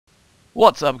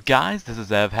What's up, guys? This is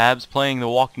EvHabs playing The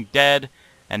Walking Dead,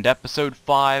 and episode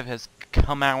 5 has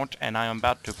come out and I am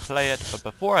about to play it, but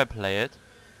before I play it,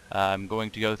 I'm going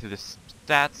to go through the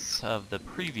stats of the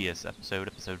previous episode,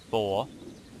 episode 4.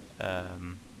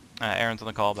 Aaron's on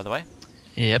the call, by the way.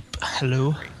 Yep,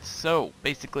 hello. Great. So,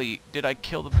 basically, did I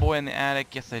kill the boy in the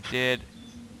attic? Yes, I did.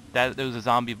 There was a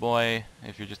zombie boy.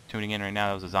 If you're just tuning in right now,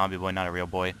 that was a zombie boy, not a real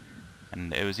boy.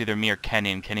 And it was either me or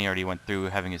Kenny, and Kenny already went through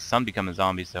having his son become a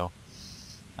zombie, so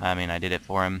I mean, I did it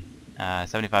for him.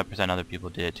 75% other people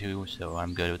did it too, so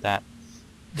I'm good with that.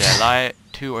 Did I lie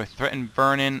to or threaten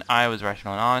Vernon? I was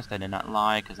rational and honest. I did not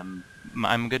lie because I'm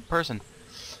a good person.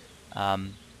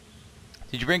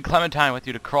 Did you bring Clementine with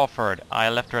you to Crawford? I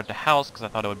left her at the house because I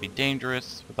thought it would be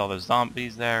dangerous with all those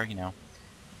zombies there, you know.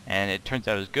 And it turns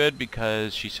out it was good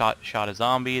because she shot a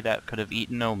zombie that could have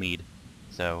eaten Omid.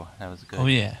 So that was good. Oh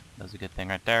yeah. That was a good thing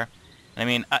right there. I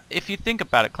mean, if you think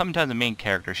about it, Clementine's the main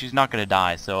character. She's not going to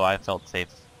die, so I felt safe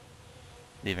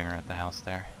leaving her at the house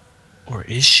there. Or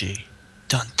is she?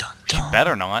 Dun dun dun. She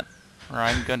better not, or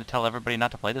I'm going to tell everybody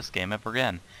not to play this game ever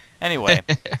again. Anyway,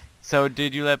 so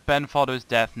did you let Ben fall to his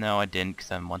death? No, I didn't,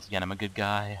 because once again, I'm a good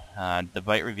guy. The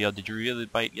bite revealed. Did you reveal the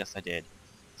bite? Yes, I did.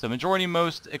 So majority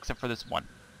most, except for this one.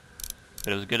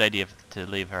 But it was a good idea to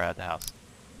leave her at the house.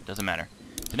 It doesn't matter.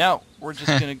 So now, we're just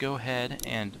going to go ahead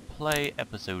and play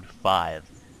episode 5.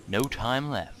 No time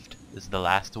left. This is the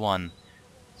last one.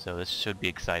 So this should be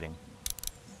exciting.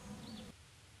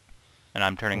 And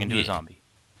I'm turning into a zombie.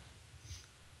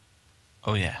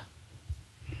 Oh yeah.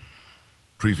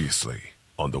 Previously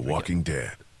on The Walking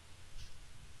Dead.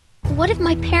 What if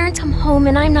my parents come home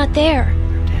and I'm not there?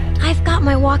 I've got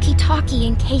my walkie-talkie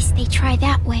in case they try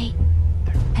that way.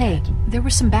 Hey, there were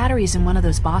some batteries in one of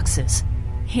those boxes.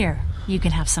 Here, you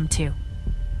can have some too.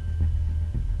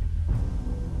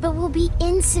 But we'll be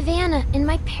in Savannah, and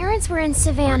my parents were in We're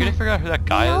Savannah. going to figure out who that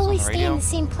guy They is on the always stay radio. in the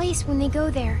same place when they go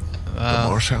there. The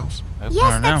Marsh House? I Yes,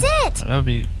 don't know. that's it! That would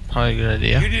be probably a good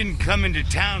idea. You didn't come into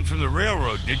town from the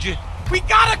railroad, did you? We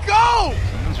gotta go!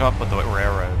 Something's up with the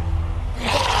railroad.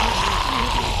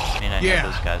 I mean, I know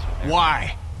those guys were there.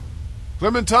 Why?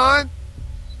 Clementine?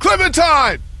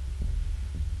 Clementine!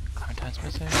 Clementine's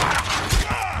missing.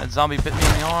 That zombie bit me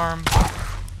in the arm.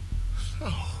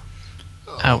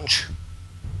 Ouch.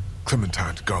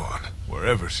 Clementine's gone.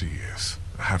 Wherever she is,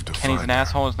 I have to Kenny's find an her.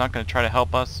 asshole. He's not going to try to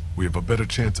help us. We have a better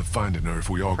chance of finding her if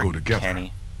we all go Freaking together.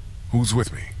 Kenny. Who's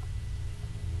with me?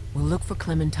 We'll look for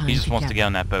Clementine He just wants to together. get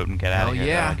on that boat and get out of Hell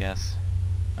here, yeah. though, I guess.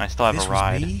 I still have This a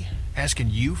ride. was me asking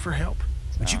you for help.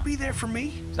 Would you No. be there for me?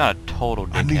 He's not a total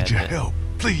dickhead. I need your but help,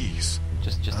 please.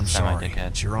 Just I'm a sorry, semi-dickhead.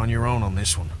 but you're on your own on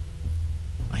this one.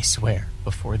 I swear,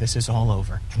 before this is all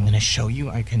over, I'm gonna show you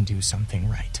I can do something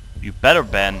right. You better,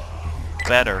 Ben.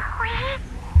 Better.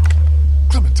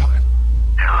 Clementine.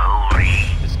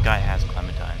 This guy has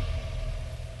Clementine.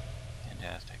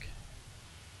 Fantastic.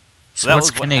 So that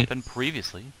what's was what Kenny? happened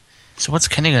previously. So what's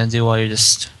Kenny gonna do while you're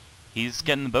just? He's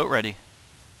getting the boat ready.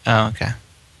 Oh, okay.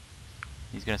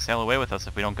 He's going to sail away with us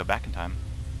if we don't go back in time.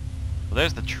 Well,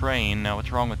 there's the train. Now,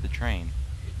 what's wrong with the train?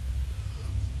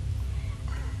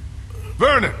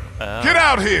 Vernon, Oh. get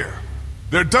out here.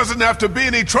 There doesn't have to be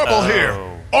any trouble Oh. here.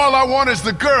 All I want is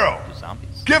the girl. The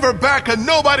zombies. Give her back and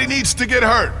nobody needs to get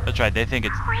hurt. That's right. They think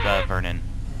it's Vernon.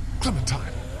 Clementine,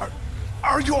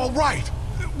 are you all right?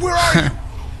 Where are you?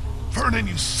 Vernon,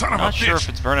 you son of a Not bitch. sure if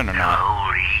it's Vernon or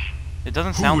not. It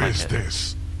doesn't sound Who like is it.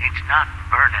 this? It's not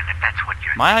Vernon, if that's what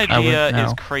you're My idea wouldn't know.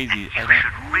 is crazy. I You don't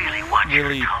should really watch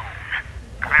really. your tone.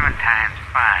 Clementine's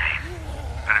fine.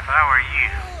 But if I were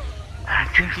you, I'd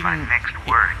choose thinking my next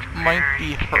words might very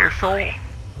be Herschel carefully.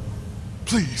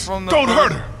 Please, from the don't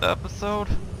hurt first her. episode.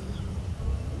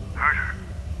 Hurt her.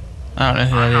 I don't know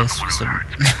who that is.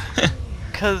 So-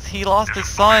 Because he lost his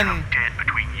son. Dead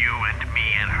between you and me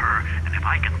and her, and if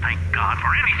I can thank God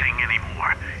for anything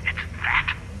anymore, it's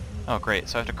that. Oh, great.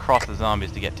 So I have to cross the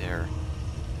zombies to get to her.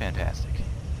 Fantastic.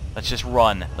 Let's just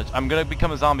run. I'm going to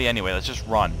become a zombie anyway. Let's just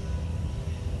run.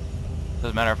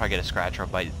 Doesn't matter if I get a scratch or a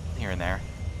bite here and there.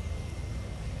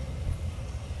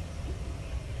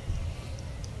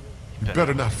 You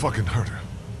better not fucking hurt her.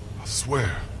 I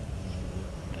swear.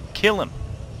 Kill him.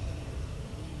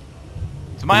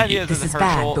 So my idea is This as is Herschel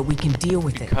bad, but we can deal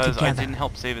with it because I together. didn't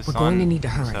help save his We're son. going to need to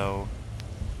hurry. So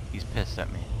he's pissed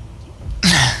at me.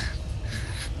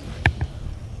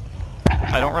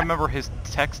 I don't remember his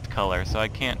text color, so I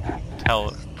can't tell.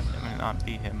 It may not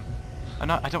be him.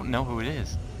 I don't know who it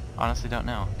is. Honestly, don't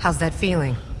know. How's that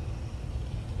feeling?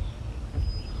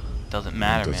 Doesn't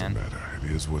matter, It doesn't man. matter.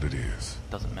 It is what it is.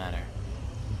 Doesn't matter.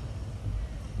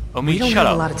 Oh, We me, don't shut have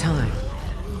up. a lot of time.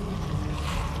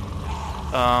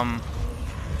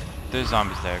 There's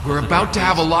zombies there. We're about to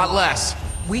have a lot less.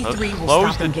 We three will Close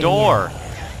stop the them getting door. in.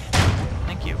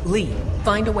 Thank you. Lee,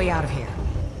 find a way out of here.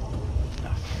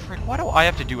 Oh, frick, why do I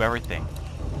have to do everything?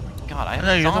 Oh my god, I have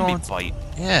No, a you're the zombie one- bite.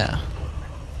 Yeah.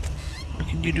 Why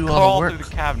can you do all Crawl the through work?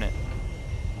 the cabinet.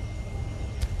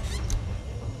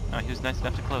 Oh, he was nice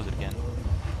enough to close it again.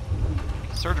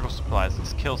 Surgical supplies.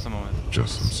 Let's kill someone with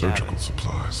Just some surgical stabbing.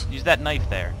 supplies. Use that knife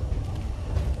there.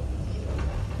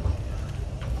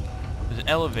 There's an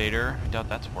elevator. I doubt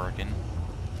that's working.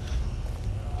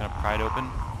 Gonna pry it open.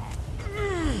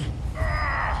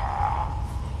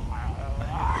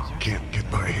 I can't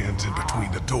get my hands in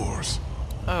between the doors.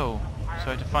 Oh, so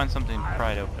I have to find something to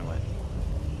pry it open with.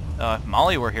 If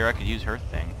Molly were here, I could use her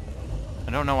thing.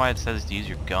 I don't know why it says to use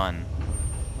your gun.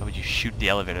 Why would you shoot the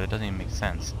elevator? That doesn't even make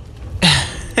sense.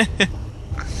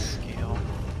 Scale.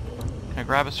 Can I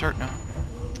grab a shirt? No.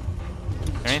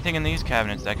 Is there anything in these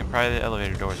cabinets that I can pry the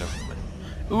elevator doors open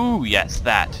with? Ooh, yes,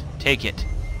 that. Take it.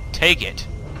 Take it.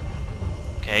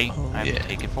 Okay, I have to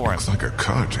take it for him. Looks like a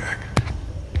carjack.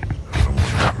 I don't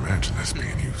want to imagine this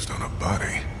being used on a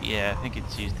body. Yeah, I think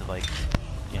it's used to, like,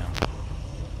 you know,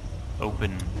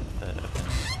 open the...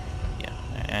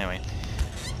 Yeah, anyway.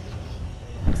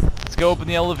 Let's go open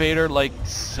the elevator like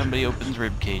somebody opens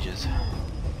rib cages.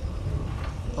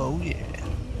 Oh yeah.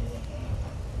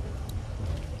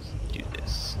 Let's do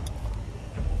this.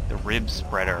 The rib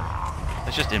spreader.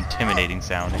 That's just intimidating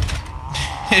sounding.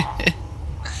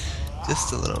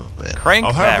 Just a little bit. Crank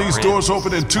I'll that have these rib doors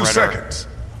open in 2 spreader. seconds.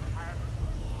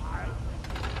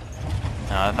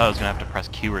 I thought I was gonna have to press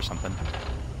Q or something.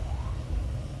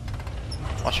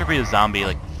 Watch there be a zombie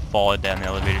like fall down the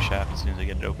elevator shaft as soon as I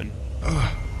get it open.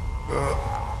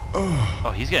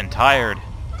 Oh, he's getting tired.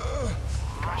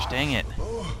 Gosh dang it.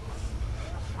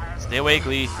 Stay awake,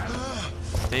 Lee.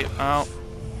 Stay. Oh,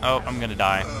 I'm gonna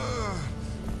die.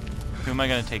 Who am I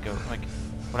gonna take over? Like,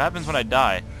 what happens when I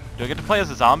die? Do I get to play as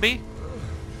a zombie?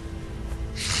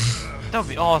 That would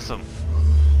be awesome.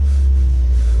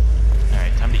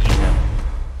 Alright, time to eat them.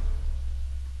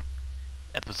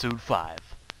 Episode 5.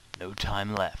 No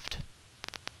time left.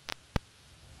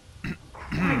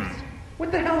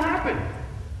 What the hell happened?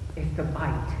 It's the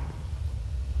bite.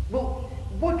 Well,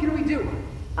 what can we do?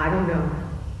 I don't know.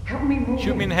 Help me move.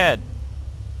 Shoot me in the head.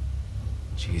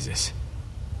 Jesus.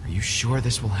 Are you sure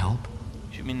this will help?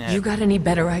 Shoot me in the head. You got any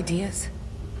better ideas?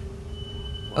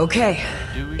 Okay,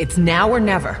 Do we? it's now or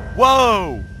never.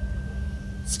 Whoa!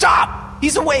 Stop!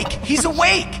 He's awake! He's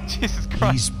awake! Jesus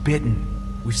Christ. He's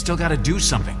bitten. We've still got to do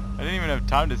something. I didn't even have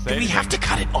time to say Do we anything. have to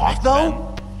cut it off,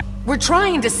 though? We're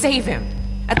trying to save him.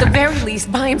 At the very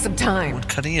least, buy him some time. Would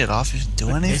cutting it off even do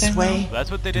But anything? this way? That's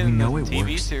what they Do did we in the know it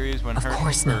TV works? series when Of Herschel...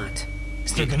 course not.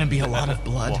 Is there gonna be a lot of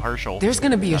blood? Well, Herschel. There's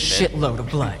gonna be a got bit. shitload of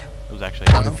blood. It was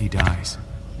actually... What if he dies?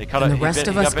 They cut And off, the rest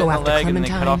of he us got bit go in the after leg, and then they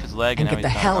cut off his Clementine leg, and now get the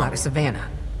he's hell not. out of Savannah.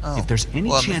 Oh. If there's any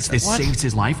Well, that chance makes this sense. saves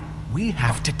his life, we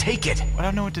have to take it. I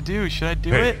don't know what to do. Should I do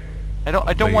Hey, it? I don't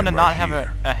lay want to it not right have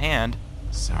here. a hand,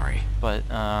 Sorry. but,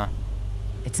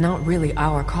 It's not really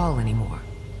our call anymore.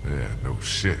 Yeah, no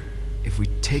shit. If we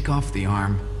take off the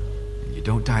arm, and you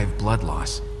don't die of blood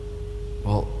loss,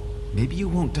 well, maybe you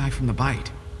won't die from the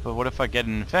bite. but what if I get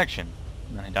an infection?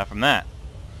 And then I die from that.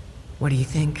 What do you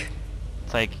think?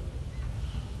 It's like...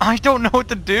 I don't know what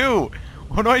to do!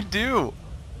 What do I do?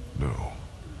 No.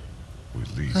 We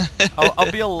leave.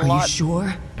 I'll be a Are you lot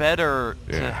sure? better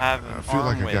to Yeah, have I an feel arm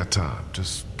like I with. got time.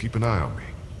 Just keep an eye on me.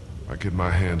 I get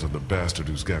my hands on the bastard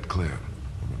who's got Clem.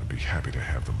 I'm gonna be happy to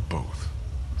have them both.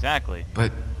 Exactly.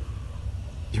 But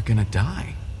you're gonna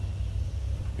die.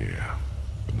 Yeah,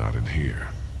 but not in here.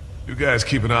 You guys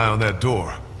keep an eye on that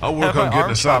door. I'll work Have my on getting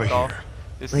arm us out of chopped here. off.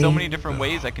 There's so Lee. many different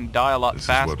ways I can die a lot This is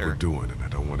what we're faster. doing, and I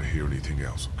don't want to hear anything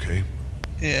else, okay?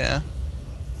 Yeah.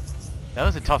 That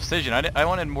was a tough decision. I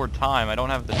wanted more time. I don't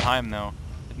have the time though.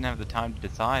 I didn't have the time to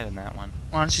decide on that one.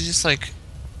 Why don't you just like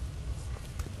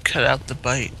cut out the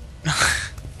bite?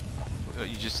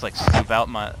 You just like scoop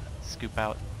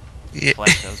out Yeah.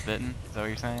 flesh that was bitten. Is that what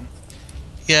you're saying?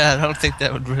 Yeah, I don't think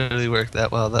that would really work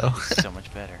that well though. So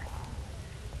much better.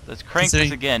 Let's crank Considering-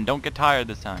 this again. Don't get tired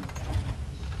this time.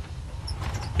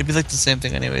 It'd be like the same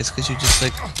thing anyways, because you just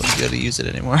like wouldn't be able to use it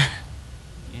anymore.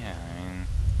 Yeah, I mean,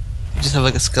 You just have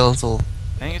like a skeletal.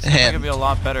 I think it's gonna be a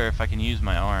lot better if I can use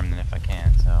my arm than if I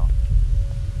can't. So,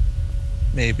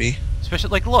 Maybe. especially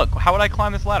like, look, how would I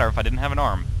climb this ladder if I didn't have an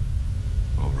arm?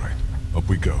 All right, up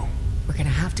we go. We're gonna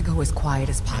have to go as quiet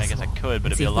as I mean, possible. I guess I could,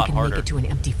 but and it'd see be a if lot we can harder. make it to an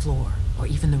empty floor, or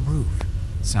even the roof.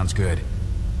 Sounds good.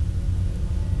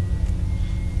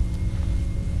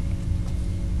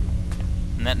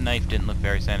 And that knife didn't look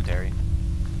very sanitary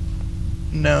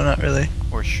No, not really.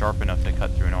 or sharp enough to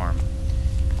cut through an arm.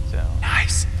 So,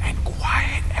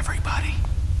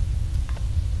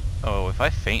 If I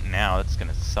faint now, that's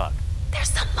gonna suck. There's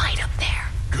some light up there.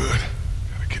 Good.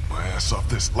 Gotta get my ass off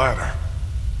this ladder.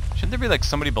 Shouldn't there be like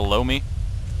somebody below me?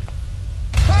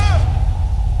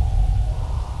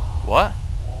 What?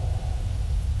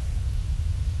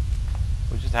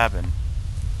 What just happened?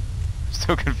 I'm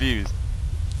so confused.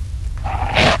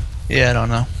 Yeah, I don't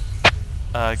know.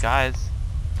 Guys,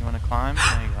 you wanna climb?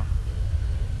 There you go.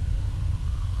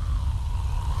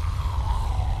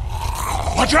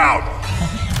 Watch out!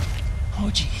 Oh,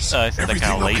 jeez. I said that Everything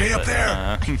kinda late, okay up but, there?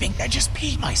 I think I just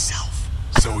peed myself.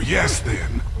 So yes,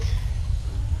 then.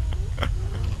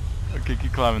 Okay,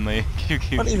 keep climbing, Lee.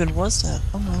 Keep. What even was that?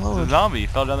 Oh my It's a lord. zombie. He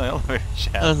fell down the elevator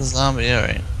shaft. That was a zombie,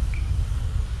 alright.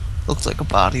 Looks like a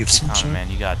body of some Oh sort. man,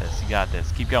 you got this. You got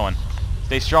this. Keep going.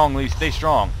 Stay strong, Lee. Stay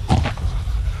strong. I'm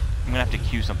gonna have to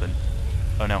cue something.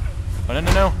 Oh no. Oh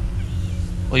no.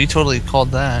 Well, you totally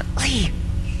called that. Lee!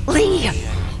 Lee!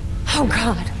 Oh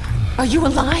god. Are you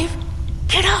alive?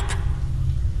 Get up!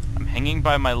 I'm hanging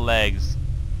by my legs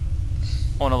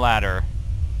on a ladder.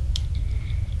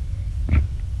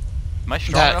 Am I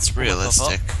strong enough That's to pull myself up?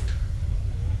 realistic.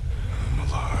 I'm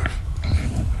alive. I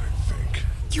think.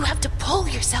 You have to pull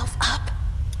yourself up.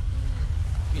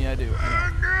 Yeah, I do. Come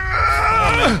on,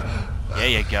 man. There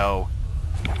you go.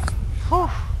 Whew.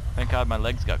 Thank God my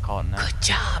legs got caught in that. Good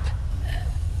job.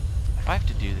 If I have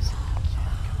to do this,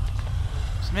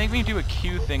 just make me do a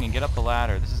Q thing and get up the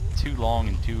ladder. This is too long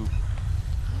and too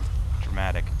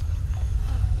dramatic.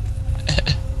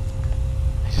 I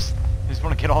just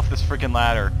want to get off this freaking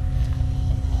ladder.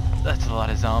 That's a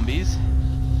lot of zombies.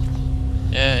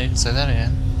 Yeah, you can say that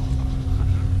again.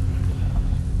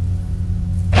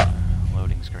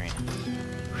 Loading screen.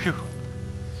 Phew.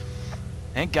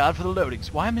 Thank God for the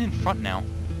loadings. Why am I in front now?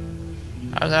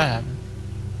 How did that happen?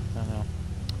 I don't know.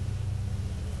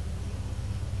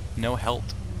 No help.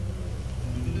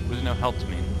 What does no help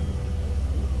mean?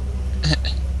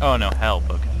 Oh, no help.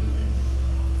 Okay.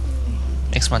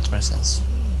 Makes much more sense.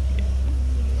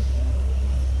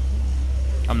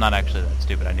 I'm not actually that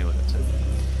stupid. I knew what it said.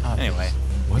 Anyway.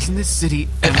 Wasn't this city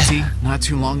empty not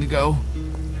too long ago?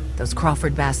 Those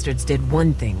Crawford bastards did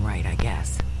one thing right, I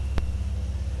guess.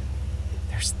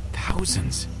 There's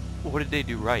thousands. What did they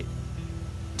do right?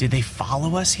 Did they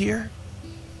follow us here?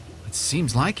 It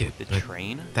seems like it. The but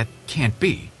train? That can't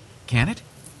be, can it?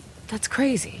 That's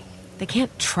crazy. They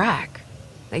can't track.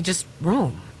 They just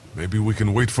roam. Maybe we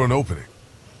can wait for an opening.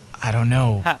 I don't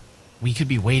know. Ha. We could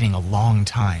be waiting a long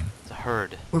time. It's a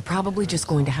herd. We're probably just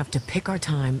going to have to pick our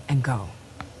time and go.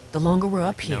 The longer we're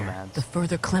up here, Nomads. the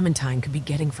further Clementine could be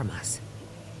getting from us.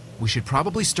 We should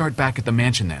probably start back at the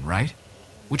mansion then, right?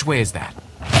 Which way is that?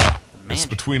 It's Mansion.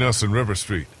 between us and River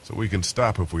Street, so we can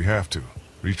stop if we have to.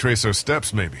 Retrace our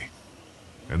steps, maybe.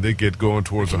 And they get going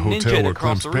towards a We can ninja hotel it where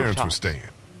across Clem's the parents were rooftops. staying.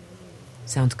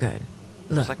 Sounds good.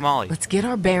 Look, like Molly. let's get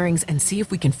our bearings and see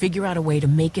if we can figure out a way to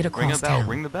make it Ring a across bell. town.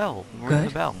 Ring the bell. Ring Good.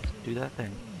 the bell. Do that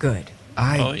thing. Good. Oh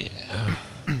I yeah.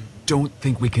 don't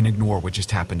think we can ignore what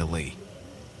just happened to Lee.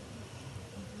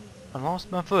 I lost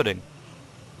my footing.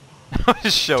 I was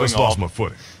just showing Just off. lost my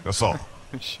footing. That's all.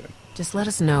 Just let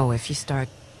us know if you start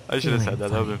I should have feeling said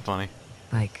that. That would have been funny.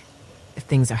 like if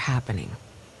things are happening.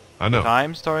 I know. If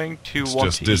I'm starting to It's want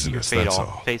just to eat your dizziness, that's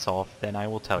all. face off, then I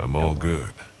will tell you. I'm Don't all worry. good.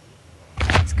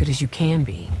 As good as you can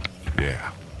be.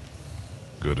 Yeah.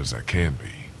 Good as I can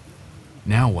be.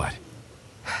 Now what?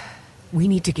 We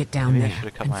need to get down Maybe I there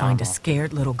should've cut and my find a arm off.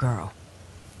 scared little girl.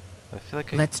 I feel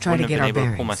like I Let's try to wouldn't get have our been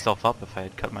able to pull bearings. myself up if I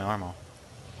had cut my arm off.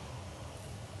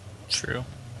 True.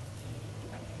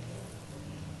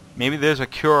 Maybe there's a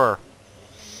cure.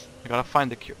 I gotta find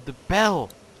the cure. The bell!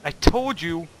 I told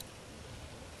you!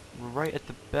 We're right at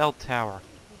the bell tower.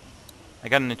 I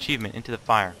got an achievement. Into the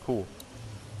fire. Cool.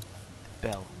 The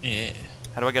bell. Yeah.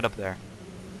 How do I get up there?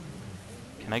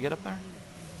 Can I get up there?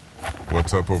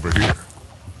 What's up over here?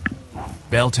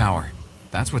 Bell tower.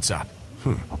 That's what's up.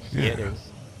 Huh. Yeah, it is.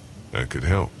 That could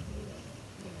help.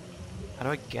 How do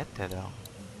I get there, though?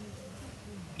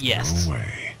 Yes. No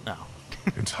way. No.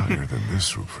 It's higher than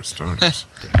this roof for starters.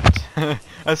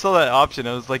 I saw that option.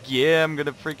 I was like, yeah, I'm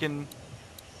gonna freaking...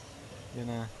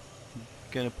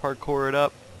 Gonna parkour it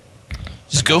up.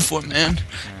 Just go for it, man.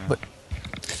 But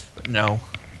no.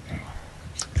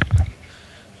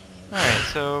 Alright,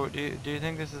 so do you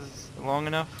think this is long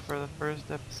enough for the first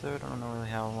episode? I don't know really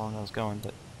how long I was going,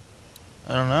 but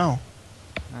I don't know.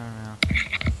 I don't know.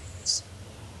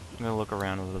 I'm gonna look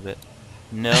around a little bit.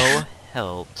 No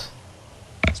helped.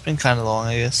 It's been kind of long,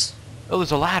 I guess. Oh,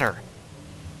 there's a ladder!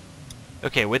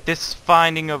 Okay, with this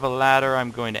finding of a ladder,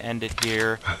 I'm going to end it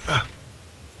here.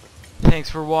 Thanks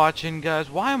for watching, guys.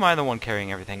 Why am I the one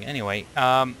carrying everything? Anyway,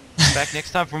 come back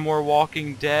next time for more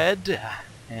Walking Dead,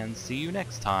 and see you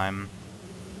next time.